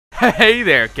Hey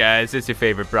there, guys. It's your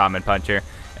favorite Brahmin Puncher,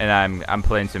 and I'm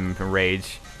playing some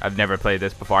Rage. I've never played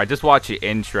this before. I just watched the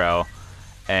intro,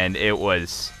 and it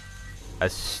was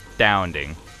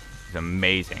astounding. It's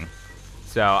amazing.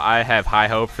 So I have high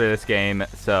hope for this game.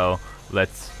 So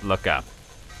let's look up.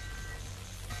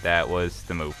 That was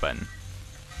the move button.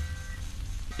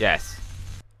 Yes.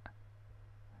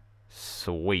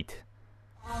 Sweet.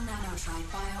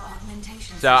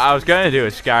 So I was gonna do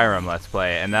a Skyrim Let's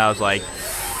Play, and then I was like,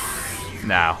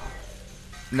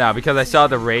 no, because I saw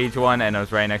the Rage one, and it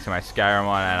was right next to my Skyrim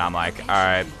one, and I'm like, all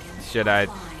right, should I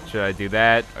do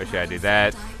that or should I do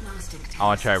that? I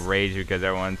want to try Rage because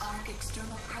everyone's.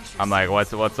 I'm like,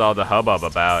 what's all the hubbub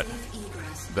about?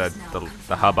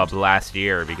 The hubbub last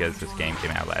year because this game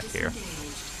came out last year.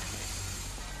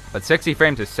 But 60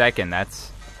 frames a second,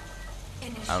 that's.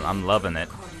 I'm loving it.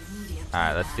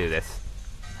 Alright, let's do this.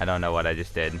 I don't know what I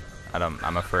just did.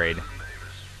 I'm afraid.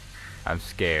 I'm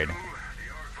scared.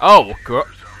 Oh,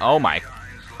 oh my.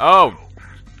 Oh,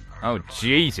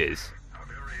 Jesus.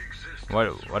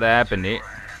 What happened here?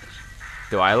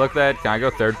 Do I look that? Can I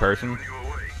go third person?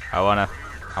 I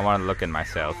wanna look at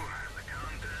myself.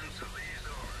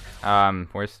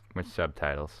 Where's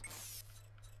subtitles?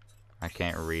 I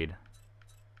can't read.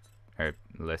 Or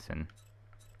listen.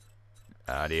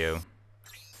 Audio.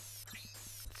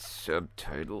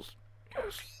 Subtitles.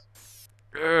 Yes.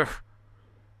 Ugh.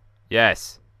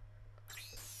 Yes.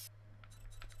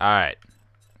 Alright.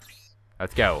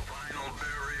 Let's go.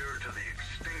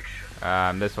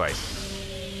 This way.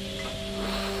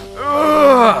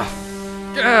 Ugh!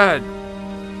 God!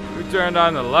 Who turned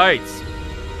on the lights?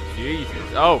 Jesus.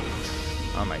 Oh!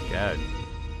 Oh my God.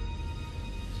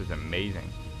 This is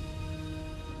amazing.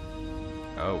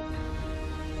 Oh.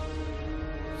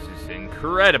 This is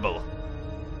incredible!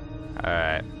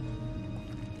 Alright.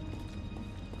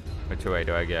 Which way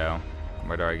do I go?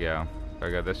 Where do I go? Do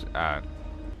I go this?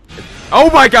 Oh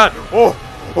my God! Oh!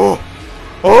 Oh!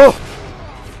 Oh!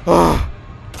 Oh!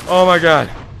 Oh my God!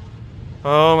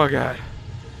 Oh my God!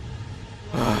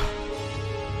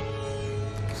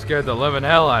 Scared the living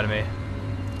hell out of me.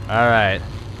 Alright.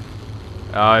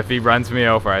 Oh, if he runs me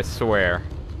over, I swear.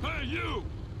 Hey, you!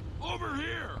 Over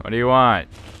here! What do you want?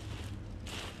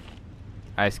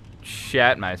 I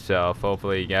shat myself.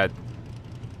 Hopefully you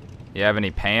have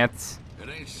any pants? It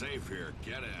ain't safe here.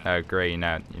 Get in. Oh great, you're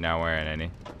not wearing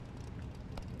any.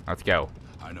 Let's go.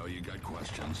 I know you got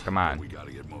questions. Come on. We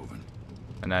gotta get moving.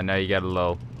 And I know you got a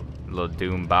little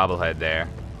Doom bobblehead there.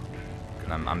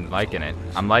 And I'm liking it.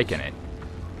 I'm liking it.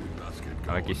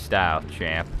 I like your style,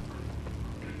 champ.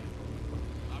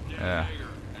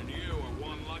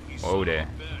 Whoa there.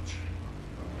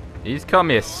 He's called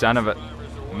me a son of a.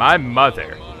 My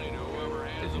mother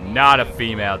is not a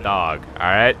female dog,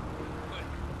 alright?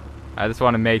 I just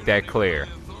want to make that clear.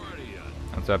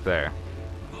 What's up there?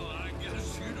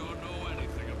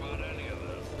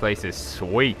 This place is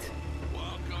sweet.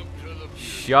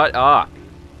 Shut up.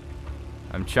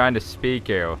 I'm trying to speak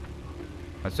here.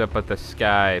 What's up with the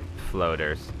sky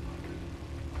floaters?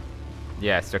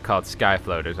 Yes, they're called sky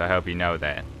floaters. I hope you know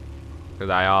that. Because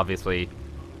I obviously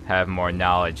have more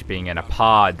knowledge being in a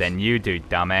pod than you do,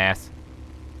 dumbass.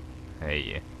 Hey,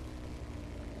 you.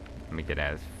 Let me get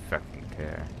out of this fucking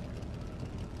car.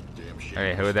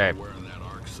 Hey, who are they?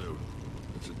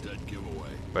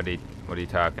 What are you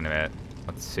talking about?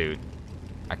 What suit?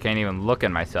 I can't even look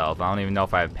at myself. I don't even know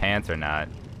if I have pants or not.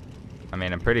 I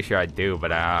mean, I'm pretty sure I do,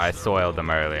 but I soiled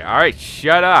them earlier. Alright,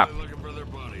 shut up!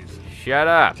 Shut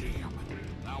up!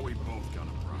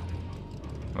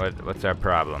 What's our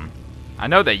problem? I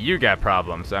know that you got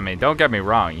problems. I mean, don't get me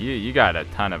wrong. You got a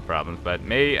ton of problems, but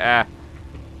me,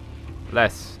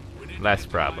 less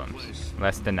problems.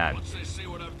 Less than none.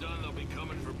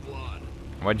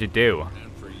 What'd you do?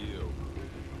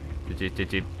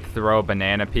 Did you throw a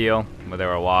banana peel when they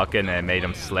were walking and it made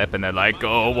them slip and they're like,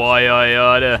 oh, why I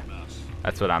oughta?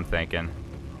 That's what I'm thinking.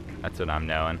 That's what I'm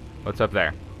knowing. What's up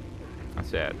there?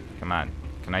 That's it. Come on.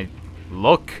 Can I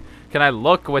look? Can I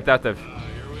look without the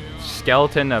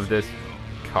skeleton of this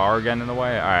car getting in the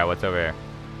way? Alright, what's over here?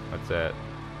 What's it?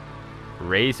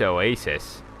 Raise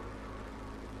Oasis.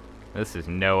 This is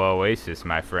no oasis,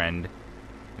 my friend.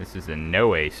 This is a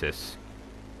no-asis.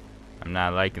 I'm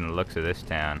not liking the looks of this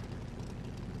town.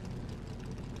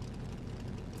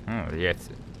 Oh, yes.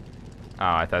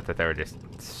 Oh, I thought that they were just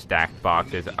stacked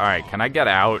boxes. Alright, can I get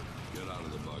out? Get out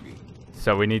of the buggy.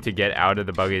 So we need to get out of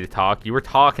the buggy to talk? You were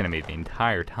talking to me the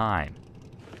entire time.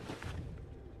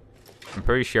 I'm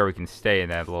pretty sure we can stay in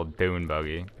that little dune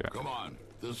buggy. Come on,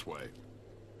 this way.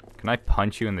 Can I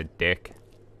punch you in the dick?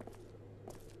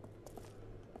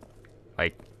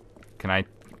 Like, can I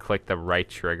click the right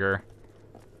trigger,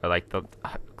 or like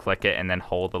click it and then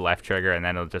hold the left trigger, and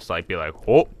then it'll just like be like,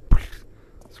 whoop,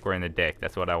 square in the dick.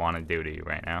 That's what I want to do to you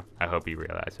right now. I hope you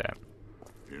realize that.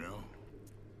 You know,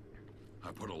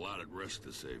 I put a lot at risk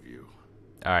to save you.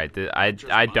 All right,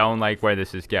 I don't like where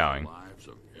this is going. Lives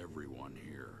of everyone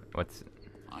here. What's?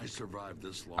 I survived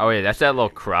this long. Oh yeah, that's that little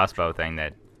crossbow thing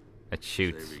that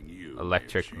shoots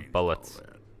electric bullets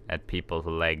at people's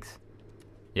legs.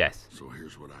 Yes. So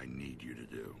here's what I need you to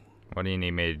do. What do you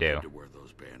need me to do? To where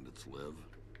those bandits live.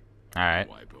 All right.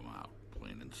 Wipe them out,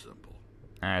 plain and simple.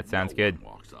 All right, sounds good.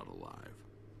 Walks out alive.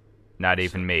 Not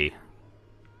even me.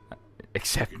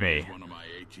 Except me. One of my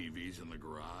ATVs in the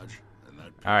garage, and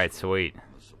that all right, sweet.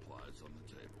 the supplies on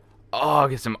the table. Oh, I'll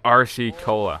get some RC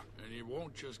cola. And you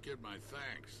won't just get my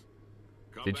thanks.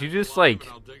 Did you just like?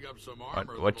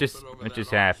 What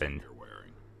just happened?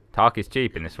 Talk is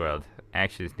cheap in this world.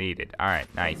 Action is needed. All right,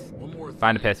 nice.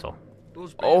 Find a pistol.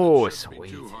 Oh,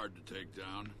 sweet.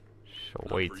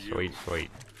 Sweet, sweet, sweet.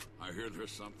 I hear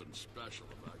there's something special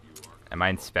about you. Am I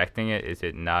inspecting it? Is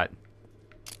it not?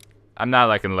 I'm not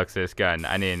liking the looks of this gun.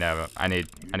 I need another. I need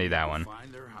that one.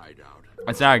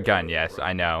 It's not a gun. Yes,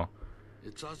 I know.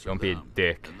 Don't be a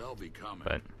dick.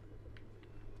 But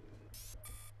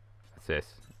what's this?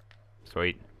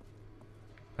 Sweet.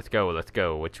 Let's go. Let's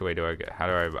go. Which way do I go? How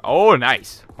do I? Oh,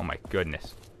 nice. Oh my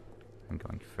goodness. I'm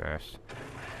going first.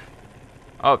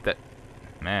 Oh, that.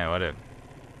 Man, what a.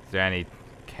 Is there any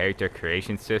character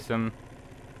creation system?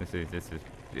 This is.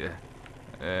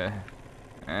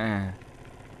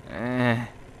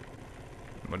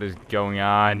 What is going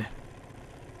on?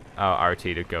 Oh, RT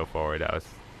to go forward. That was.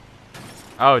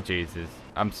 Oh Jesus.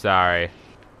 I'm sorry.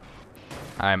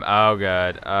 Oh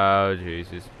god. Oh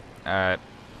Jesus. Alright.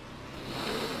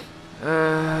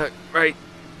 Right.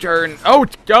 Turn. Oh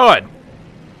god.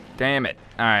 Damn it.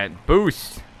 Alright.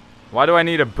 Boost. Why do I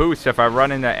need a boost if I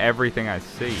run into everything I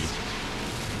see?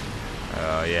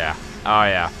 Oh yeah. Oh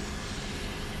yeah.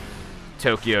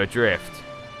 Tokyo Drift.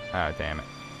 Oh damn it.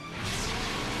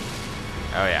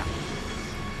 Oh yeah.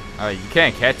 Oh, you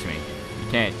can't catch me.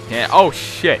 You can't. Oh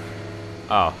shit.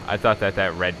 Oh, I thought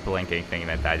that red blinking thing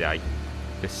that I like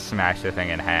just smashed the thing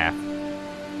in half.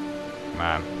 Come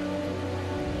on.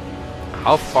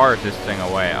 How far is this thing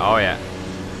away? Oh yeah.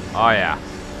 Oh yeah.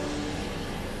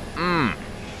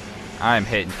 I'm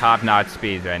hitting top-notch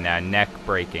speeds right now. Neck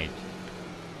breaking.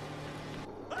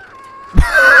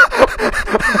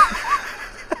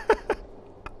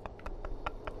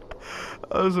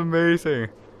 That was amazing.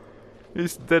 He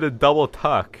just did a double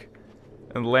tuck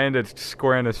and landed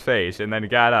square in his face, and then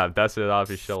got up, dusted it off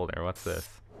his shoulder. What's this?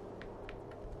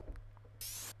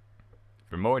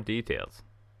 For more details,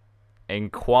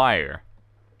 inquire.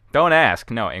 Don't ask.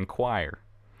 No, inquire.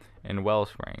 In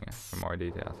Wellspring for more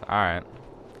details. All right,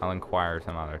 I'll inquire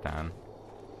some other time.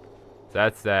 So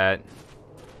that's that.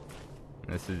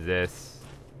 This is this.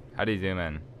 How do you zoom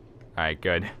in? All right,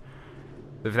 good.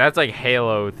 If that's like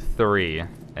Halo 3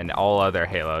 and all other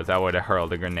Halos, I would have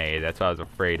hurled a grenade. That's what I was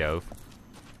afraid of.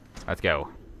 Let's go.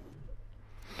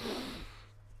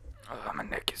 Oh, my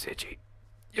neck is itchy.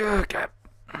 Oh, God.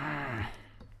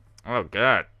 Oh,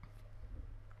 God.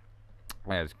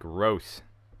 That's gross.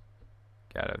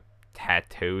 Got a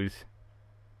tattoos.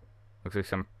 Looks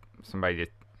like somebody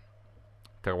just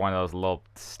took one of those little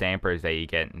stampers that you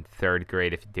get in 3rd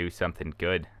grade if you do something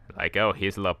good. Like, oh,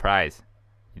 here's a little prize.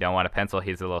 You don't want a pencil,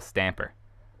 here's a little stamper.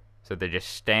 So they just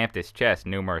stamped his chest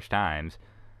numerous times.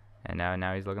 And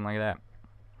now he's looking like that.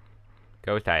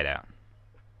 Ghost hideout.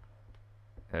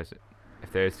 If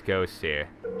there's ghosts here,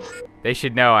 they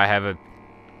should know I have a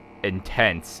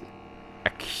intense,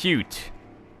 acute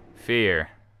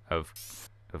fear of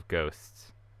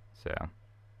ghosts. So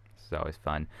this is always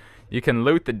fun. You can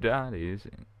loot the dotties.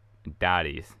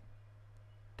 Daddy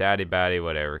body,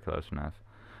 whatever, close enough.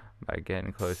 By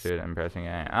getting closer and pressing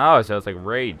A. Oh, so it's like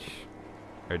Rage.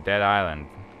 Or Dead Island.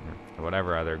 Or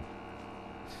whatever other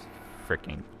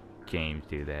freaking games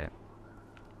do that.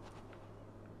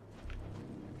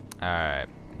 Alright.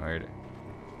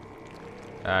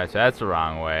 Alright, so that's the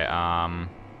wrong way.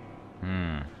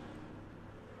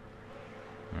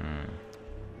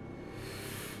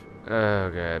 Oh,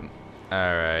 good.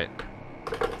 Alright.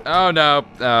 Oh, no.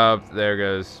 Oh, there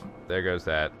goes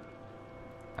that.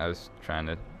 I was trying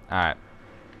to... Alright.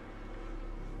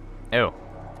 Ew.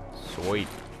 Sweet.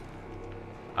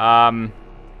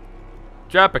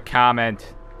 Drop a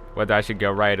comment whether I should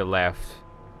go right or left.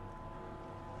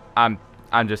 I'm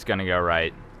just gonna go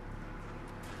right.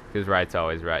 Because right's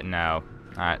always right. No.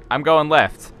 Alright. I'm going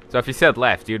left. So if you said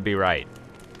left, you'd be right.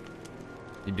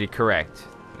 You'd be correct,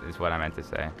 is what I meant to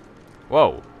say.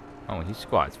 Whoa. Oh, he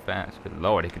squats fast. Good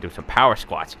lord, he could do some power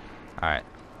squats. Alright.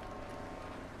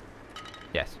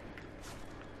 Yes.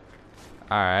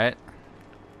 Alright.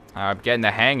 I'm getting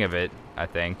the hang of it, I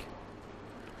think.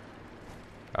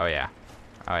 Oh, yeah.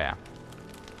 Oh, yeah.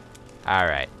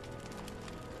 Alright.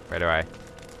 Where do I...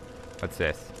 What's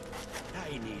this?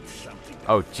 I need something.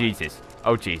 Oh, Jesus.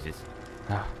 Oh, Jesus.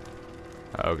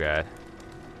 Oh, God.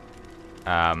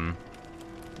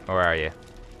 Where are you?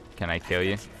 Can I kill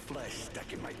you? Flesh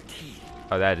stuck in my teeth.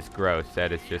 Oh, that is gross.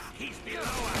 That is just... He's the other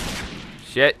one.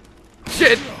 Shit!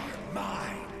 Shit! You're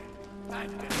mine. I'm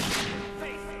gonna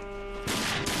face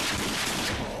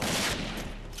it.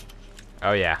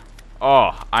 Oh, yeah.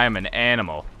 Oh, I am an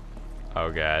animal.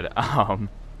 Oh, God.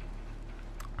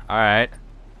 Alright.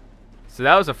 So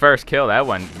that was the first kill. That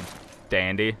went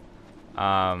dandy.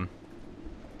 Where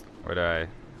do I...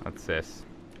 What's this?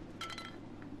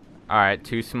 Alright,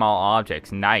 2 small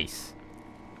objects. Nice.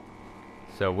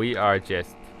 So we are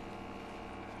just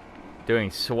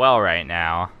doing swell right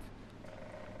now.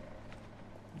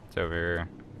 It's over here.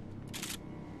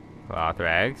 Cloth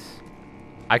rags.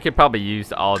 I could probably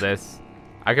use all this.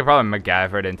 I could probably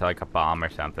MacGyver it into like a bomb or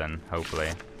something. Hopefully.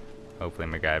 Hopefully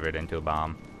MacGyver it into a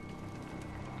bomb.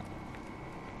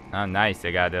 Oh, nice.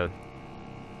 They got an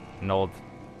old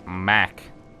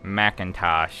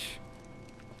Macintosh.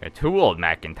 Got 2 old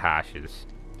Macintoshes.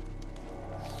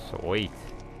 Sweet.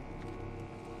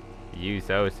 Use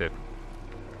those to...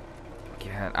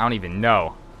 God, I don't even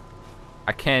know.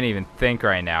 I can't even think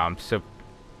right now. I'm so...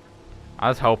 I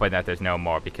was hoping that there's no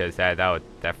more because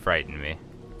that frightened me.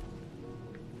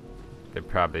 There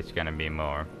probably is gonna be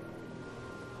more.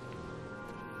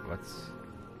 What's...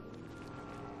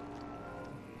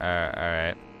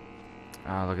 Alright.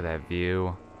 Oh, look at that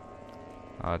view.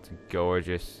 Oh, it's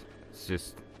gorgeous. It's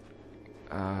just...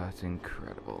 it's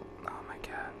incredible. Oh my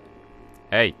god.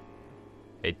 Hey!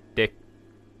 Hey, dick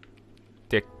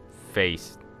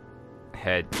face.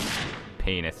 Head.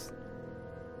 Penis.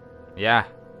 Yeah.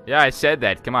 Yeah, I said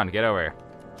that. Come on, get over here.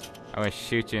 I'm gonna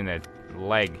shoot you in the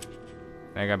leg.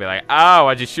 They're gonna be like, "Ow,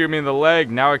 why'd you shoot me in the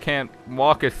leg? Now I can't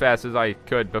walk as fast as I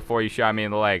could before you shot me in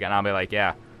the leg." And I'll be like,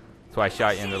 "Yeah, that's why I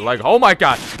shot you in the leg." Oh my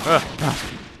god!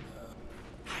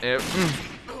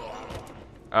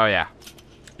 Oh yeah.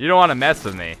 You don't want to mess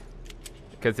with me.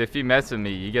 Because if you mess with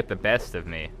me, you get the best of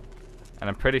me. And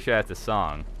I'm pretty sure that's a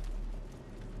song.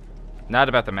 Not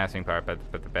about the messing part, but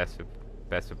the best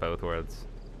of both worlds.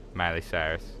 Miley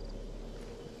Cyrus.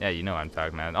 Yeah, you know what I'm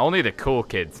talking about. Only the cool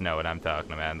kids know what I'm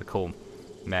talking about. And the cool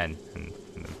men and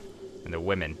the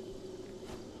women.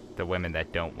 The women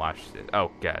that don't watch it.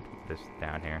 Oh god, this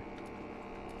down here.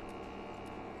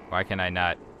 Why can I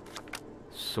not?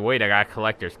 Sweet, I got a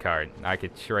collector's card. I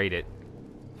could trade it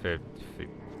for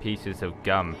pieces of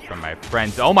gum from my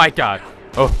friends. Oh my god!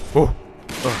 Oh, oh,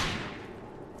 oh.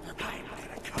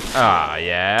 Ah,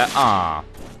 yeah.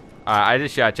 I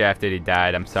just shot you after he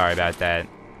died. I'm sorry about that.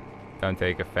 Don't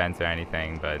take offense or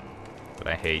anything, but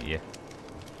I hate you.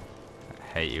 I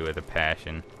hate you with a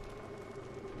passion.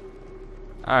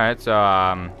 Alright, so,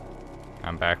 I'm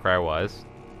back where I was.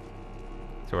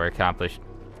 So we accomplished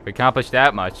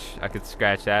that much. I could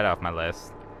scratch that off my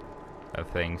list of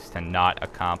things to not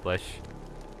accomplish.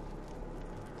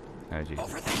 Oh,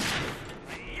 Jesus.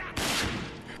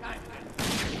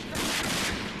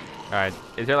 Alright,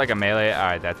 is there like a melee?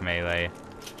 Alright, that's melee.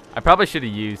 I probably should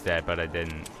have used that, but I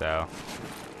didn't, so.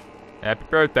 Happy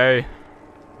birthday!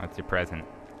 What's your present?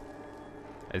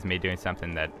 Is me doing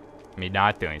something that... me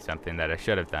not doing something that I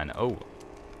should have done. Oh.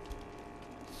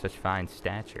 Such fine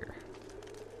stature.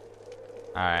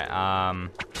 Alright,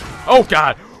 oh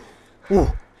god!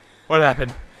 Ooh. What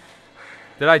happened?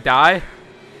 Did I die?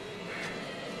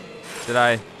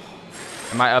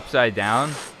 Am I upside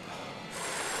down?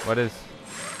 What is...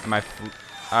 Am I...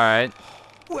 Alright.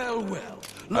 Well, well.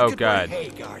 Oh god.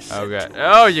 Oh god.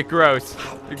 Oh, you're gross.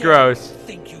 You're gross.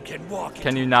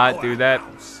 Can you not do that?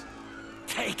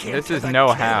 This is no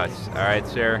house. Alright,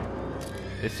 sir.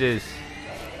 This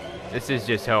is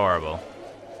just horrible.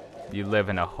 You live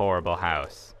in a horrible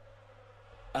house.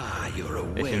 Ah, you're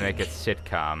awake. They should make a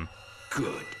sitcom.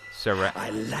 Good. I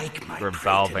like my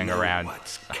revolving around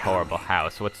a horrible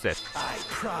house. What's this? I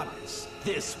promise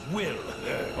this will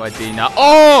hurt. What do you not?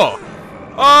 Oh!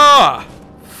 Oh!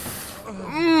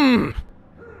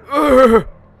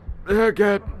 Oh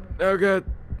god. Oh god.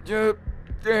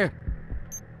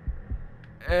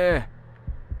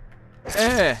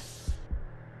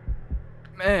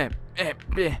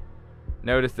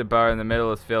 Notice the bar in the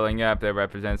middle is filling up. That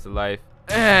represents the life.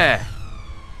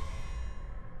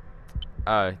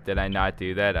 Oh, did I not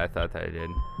do that? I thought that I did.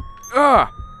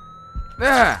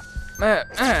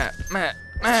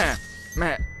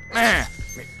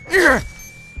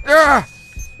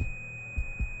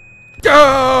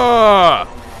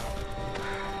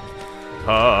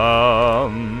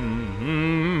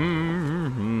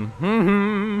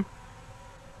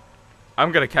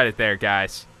 I'm gonna cut it there,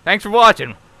 guys. Thanks for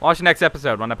watching. Watch the next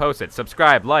episode when I post it.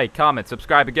 Subscribe, like, comment,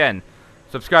 subscribe again.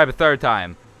 Subscribe a third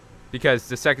time. Because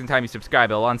the second time you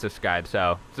subscribe, it'll unsubscribe.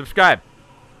 So, subscribe.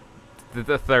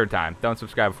 The third time. Don't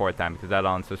subscribe a fourth time because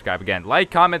that'll unsubscribe again.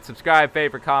 Like, comment, subscribe,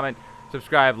 favorite, comment,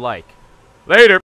 subscribe, like. Later.